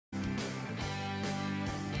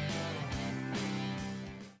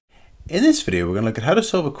In this video, we're going to look at how to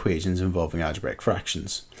solve equations involving algebraic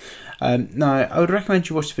fractions. Now, I would recommend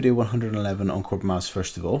you watch video 111 on corbettmaths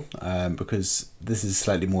first of all, because this is a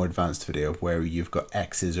slightly more advanced video where you've got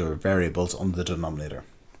x's or variables on the denominator.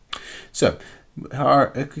 So,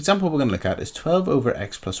 our example we're going to look at is 12 over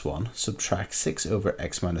x plus 1 subtract 6 over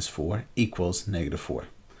x minus 4 equals negative 4.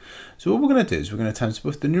 So what we're going to do is we're going to times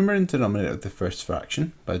both the numerator and denominator of the first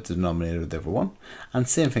fraction by the denominator of the other one, and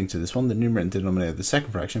same thing to this one, the numerator and denominator of the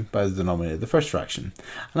second fraction by the denominator of the first fraction.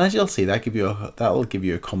 And as you'll see, that will give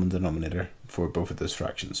you a common denominator for both of those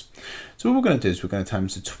fractions. So what we're going to do is we're going to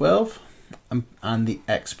times the 12 and the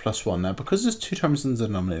x plus 1. Now, because there's two terms in the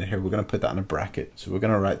denominator here, we're going to put that in a bracket. So we're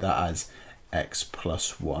going to write that as x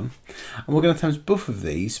plus 1, and we're going to times both of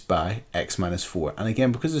these by x minus 4, and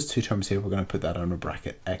again, because there's two terms here, we're going to put that on a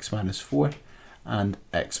bracket, x minus 4 and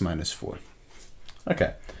x minus 4.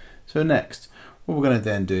 Okay, so next what we're going to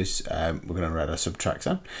then do is we're going to write a subtract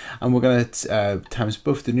sign, and we're going to times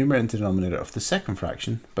both the numerator and denominator of the second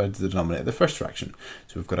fraction by the denominator of the first fraction.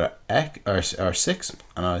 So we've got our 6,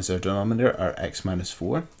 and as our denominator our x minus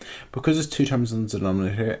 4. Because there's two terms in the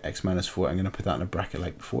denominator here, x minus 4, I'm going to put that in a bracket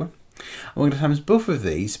like before. And we're going to times both of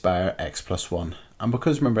these by our x plus 1. And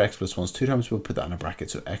because remember x plus 1 is two terms, we'll put that in a bracket.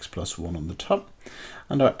 So x plus 1 on the top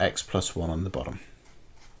and our x plus 1 on the bottom.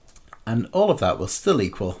 And all of that will still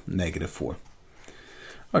equal negative 4.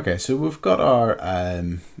 Okay, so we've got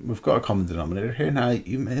a common denominator here. Now,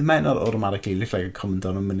 it might not automatically look like a common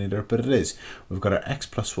denominator, but it is. We've got our x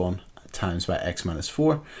plus 1 times by x minus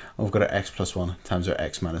 4, and we've got our x plus 1 times our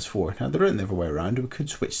x minus 4. Now they're written the other way around. We could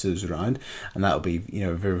switch those around, and that'll be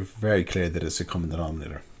very, very clear that it's a common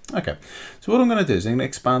denominator. Okay, so what I'm going to do is I'm going to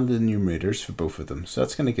expand the numerators for both of them. So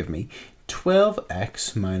that's going to give me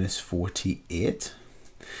 12x minus 48.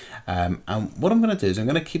 And what I'm going to do is I'm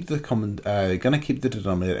going to keep the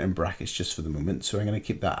denominator in brackets just for the moment. So I'm going to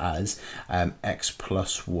keep that as x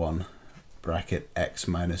plus 1 bracket x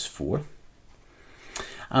minus 4.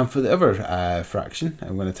 And for the other fraction,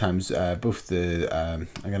 I'm going to times both the, I'm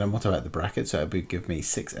going to multiply the bracket, so it would give me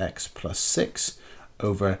 6x plus 6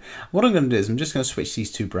 over, what I'm going to do is I'm just going to switch these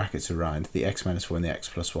two brackets around, the x minus 4 and the x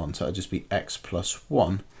plus 1, so it'll just be x plus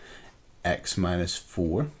 1, x minus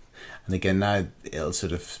 4. And again, now it'll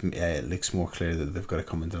sort of, it looks more clear that they've got a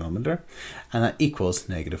common denominator, and that equals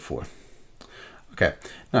negative 4. Okay,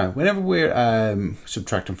 now whenever we're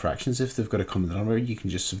subtracting fractions, if they've got a common denominator, you can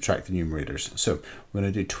just subtract the numerators. So we're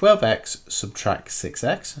going to do 12x subtract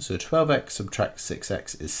 6x. So 12x subtract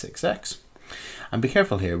 6x is 6x. And be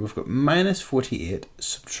careful here, we've got minus 48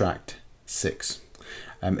 subtract 6.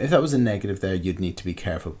 If that was a negative there, you'd need to be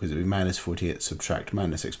careful because it would be minus 48 subtract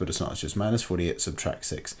minus 6, but it's not, it's just minus 48 subtract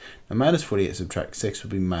 6. Now minus 48 subtract 6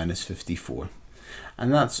 would be minus 54.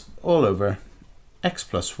 And that's all over x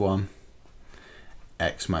plus 1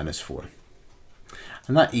 x minus 4,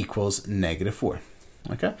 and that equals negative 4.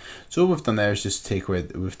 Okay, so what we've done there is just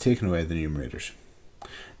we've taken away the numerators.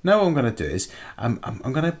 Now what I'm going to do is I'm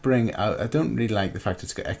going to bring out, I don't really like the fact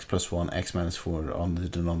it's got x plus 1 x minus 4 on the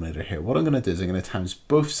denominator here. What I'm going to do is I'm going to times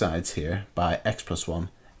both sides here by x plus 1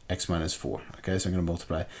 x minus 4. Okay, so I'm going to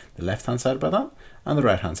multiply the left hand side by that and the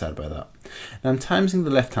right hand side by that. Now I'm timesing the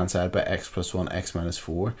left hand side by x plus 1 x minus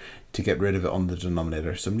 4 to get rid of it on the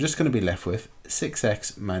denominator. So I'm just going to be left with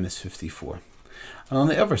 6x minus 54. And on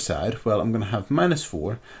the other side, well, I'm going to have minus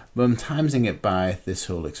 4, but I'm timesing it by this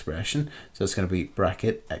whole expression. So it's going to be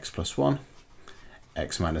bracket x plus 1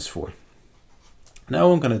 x minus 4. Now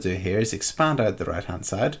what I'm going to do here is expand out the right hand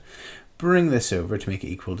side, bring this over to make it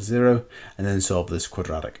equal to 0, and then solve this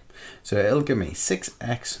quadratic. So it'll give me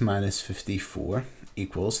 6x minus 54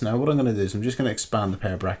 equals, now what I'm going to do is I'm just going to expand the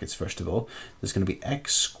pair of brackets first of all. There's going to be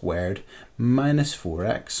x squared minus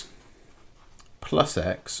 4x plus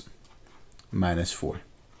x minus 4.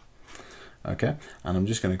 Okay, and I'm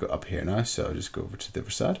just going to go up here now, so I'll just go over to the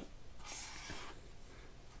other side.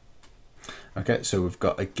 Okay, so we've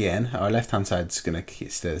got, again, our left hand side is going to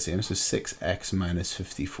stay the same, so 6x minus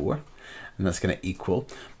 54, and that's going to equal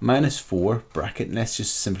minus 4 bracket, let's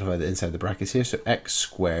just simplify the inside the brackets here, so x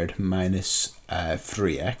squared minus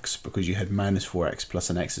 3x, because you had minus 4x plus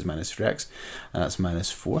an x is minus 3x, and that's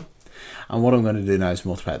minus 4. And what I'm going to do now is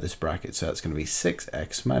multiply this bracket, so that's going to be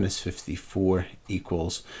 6x minus 54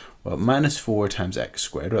 equals, well, minus 4 times x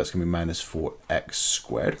squared, well, that's going to be minus 4x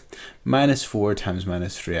squared. Minus 4 times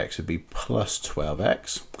minus 3x would be plus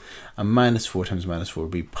 12x, and minus 4 times minus 4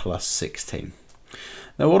 would be plus 16.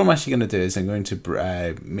 Now what I'm actually going to do is I'm going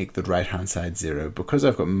to make the right hand side 0. Because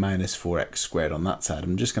I've got minus 4x squared on that side,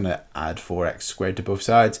 I'm just going to add 4x squared to both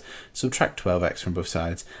sides, subtract 12x from both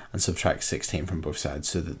sides, and subtract 16 from both sides,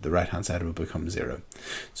 so that the right hand side will become 0.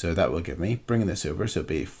 So that will give me, bringing this over, so it'll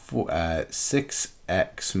be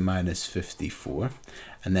 6x minus 54,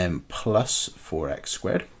 and then plus 4x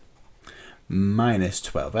squared, minus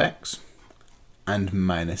 12x, and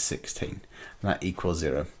minus 16, and that equals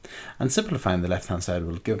 0. And simplifying the left hand side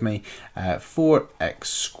will give me 4x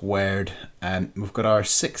squared, and we've got our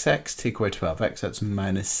 6x, take away 12x, that's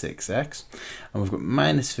minus 6x, and we've got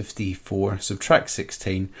minus 54, subtract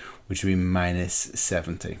 16, which would be minus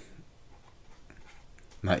 70,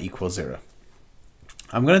 and that equals 0.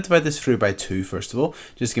 I'm going to divide this through by 2 first of all,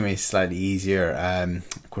 just to give me a slightly easier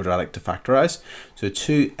quadratic to factorize. So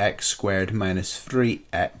 2x squared minus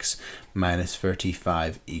 3x minus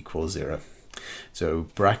 35 equals 0. So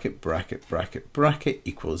bracket, bracket, bracket, bracket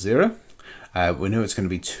equals 0. We know it's going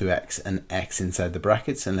to be 2x and x inside the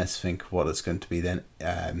brackets, and let's think what it's going to be then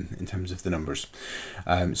in terms of the numbers.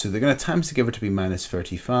 So they're going to times together to be minus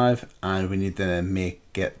 35, and we need to make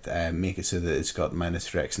it so that it's got minus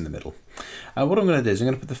 3x in the middle. What I'm going to do is I'm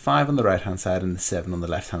going to put the 5 on the right hand side and the 7 on the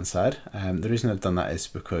left hand side. The reason I've done that is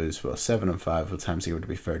because, well, 7 and 5 will times together to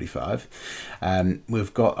be 35.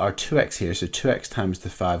 We've got our 2x here, so 2x times the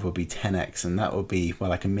 5 will be 10x, and that will be,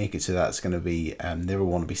 well, I can make it so that's going to be, they will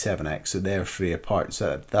want to be 7x, so they're 3 apart,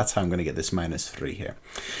 so that's how I'm going to get this minus 3 here.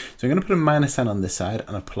 So I'm going to put a minus sign on this side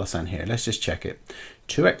and a plus sign here. Let's just check it.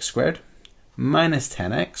 2x squared minus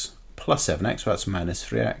 10x plus 7x, well, that's minus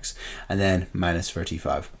 3x, and then minus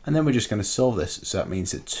 35. And then we're just going to solve this. So that means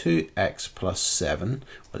that 2x plus 7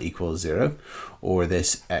 will equal 0, or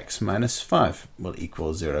this x minus 5 will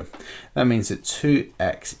equal 0. That means that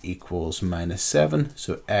 2x equals minus 7,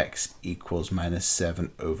 so x equals minus 7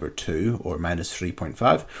 over 2, or minus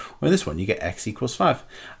 3.5. Or in this one, you get x equals 5. And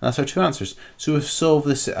that's our two answers. So we've solved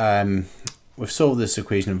this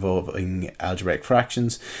equation involving algebraic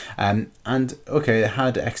fractions, and okay, it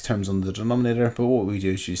had x terms on the denominator, but what we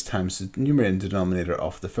do is use times the numerator and denominator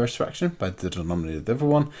of the first fraction by the denominator of the other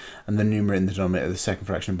one, and the numerator and the denominator of the second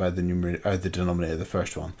fraction by the numerator or the denominator of the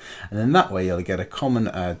first one. And then that way you'll get a common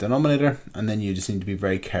denominator, and then you just need to be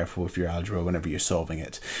very careful with your algebra whenever you're solving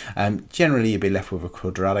it. Generally, you'll be left with a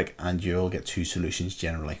quadratic, and you'll get 2 solutions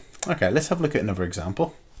generally. Okay, let's have a look at another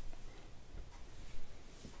example.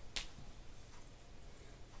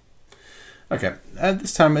 Okay,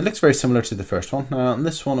 this time it looks very similar to the first one. Now on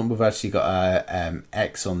this one we've actually got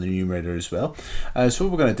x on the numerator as well. So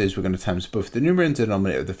what we're going to do is we're going to times both the numerator and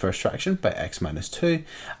denominator of the first fraction by x minus 2,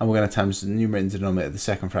 and we're going to times the numerator and denominator of the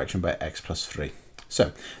second fraction by x plus 3.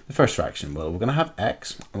 So the first fraction, well, we're going to have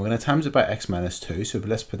x, and we're going to times it by x minus 2, so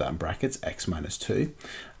let's put that in brackets, x minus 2, and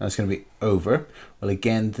it's going to be over, well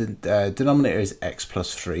again, the denominator is x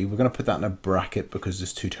plus 3, we're going to put that in a bracket because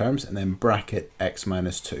there's 2 terms, and then bracket x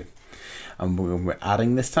minus 2. And we're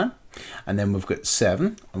adding this time, and then we've got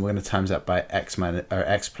 7, and we're going to times that by x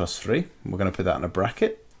plus 3. We're going to put that in a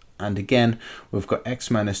bracket, and again we've got x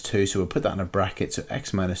minus 2, so we'll put that in a bracket, so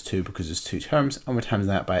x minus 2 because there's 2 terms, and we're timing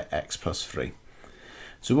that by x plus 3.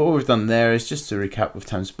 So what we've done there is, just to recap, we've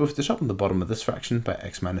times both the top and the bottom of this fraction by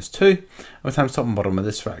x minus 2, and we've times top and bottom of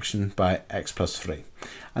this fraction by x plus 3,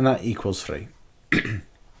 and that equals 3.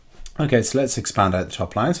 Okay, so let's expand out the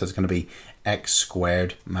top line. So it's going to be x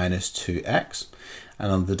squared minus 2x,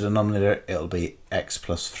 and on the denominator it'll be x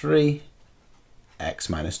plus 3, x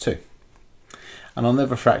minus 2. And on the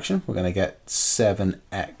other fraction, we're going to get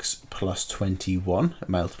 7x plus 21,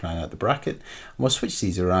 multiplying out the bracket. And we'll switch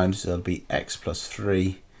these around, so it'll be x plus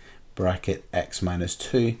 3, bracket x minus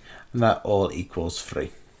 2, and that all equals 3.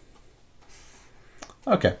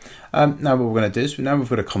 Okay, now what we're going to do is, now we've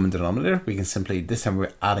got a common denominator, we can simply, this time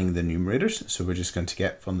we're adding the numerators, so we're just going to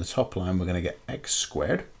get, from the top line, we're going to get x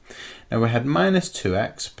squared. Now we had minus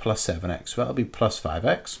 2x plus 7x, so that'll be plus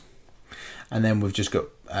 5x, and then we've just got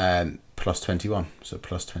plus 21, so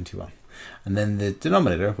plus 21. And then the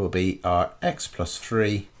denominator will be our x plus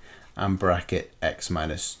 3 and bracket x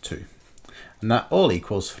minus 2, and that all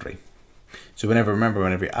equals 3. So remember,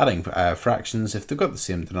 whenever you're adding fractions, if they've got the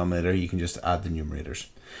same denominator, you can just add the numerators.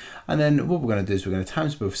 And then what we're going to do is we're going to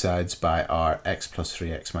times both sides by our x plus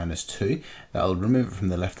 3, x minus 2. That'll remove it from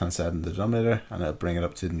the left-hand side of the denominator, and it'll bring it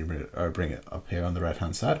up to the numerator, or bring it up here on the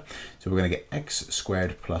right-hand side. So we're going to get x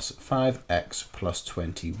squared plus 5x plus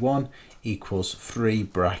 21 equals 3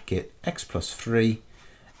 bracket x plus 3,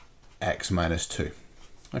 x minus 2.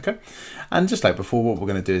 Okay, and just like before, what we're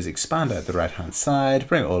going to do is expand out the right hand side,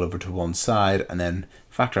 bring it all over to one side, and then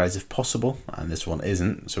factorize if possible, and this one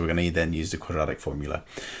isn't, so we're going to then use the quadratic formula.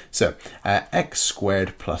 So x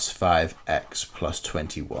squared plus 5x plus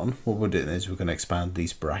 21, what we're doing is we're going to expand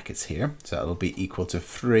these brackets here, so it'll be equal to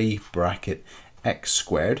 3 bracket x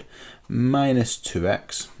squared minus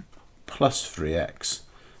 2x plus 3x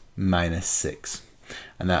minus 6.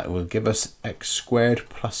 And that will give us x squared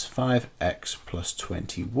plus 5x plus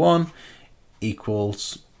 21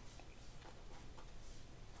 equals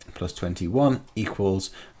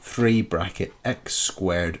 3 bracket x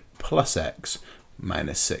squared plus x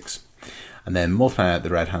minus 6. And then multiplying out the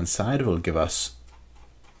right hand side will give us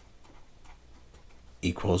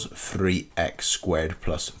equals 3x squared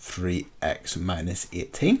plus 3x minus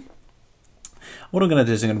 18. What I'm going to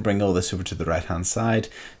do is I'm going to bring all this over to the right hand side.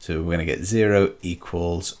 So we're going to get 0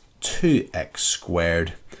 equals 2x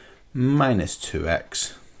squared minus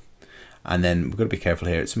 2x. And then we've got to be careful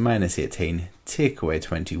here. It's minus 18, take away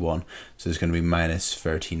 21. So it's going to be minus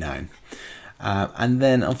 39. And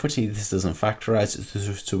then unfortunately this doesn't factorize,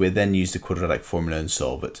 so we then use the quadratic formula and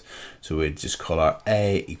solve it. So we just call our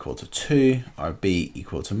a equal to 2, our b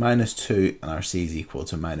equal to minus 2, and our c is equal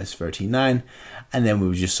to minus 39. And then we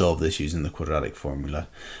would just solve this using the quadratic formula.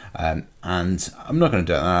 And I'm not going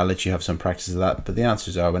to do it, and I'll let you have some practice of that, but the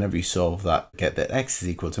answers are, whenever you solve that, get that x is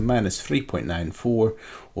equal to minus 3.94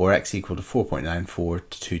 or x equal to 4.94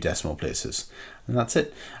 to 2 decimal places. And that's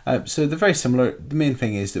it. So they're very similar. The main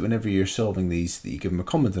thing is that whenever you're solving these, that you give them a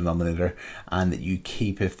common denominator, and that you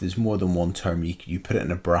keep, if there's more than one term, you put it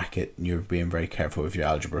in a bracket, and you're being very careful with your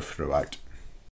algebra throughout.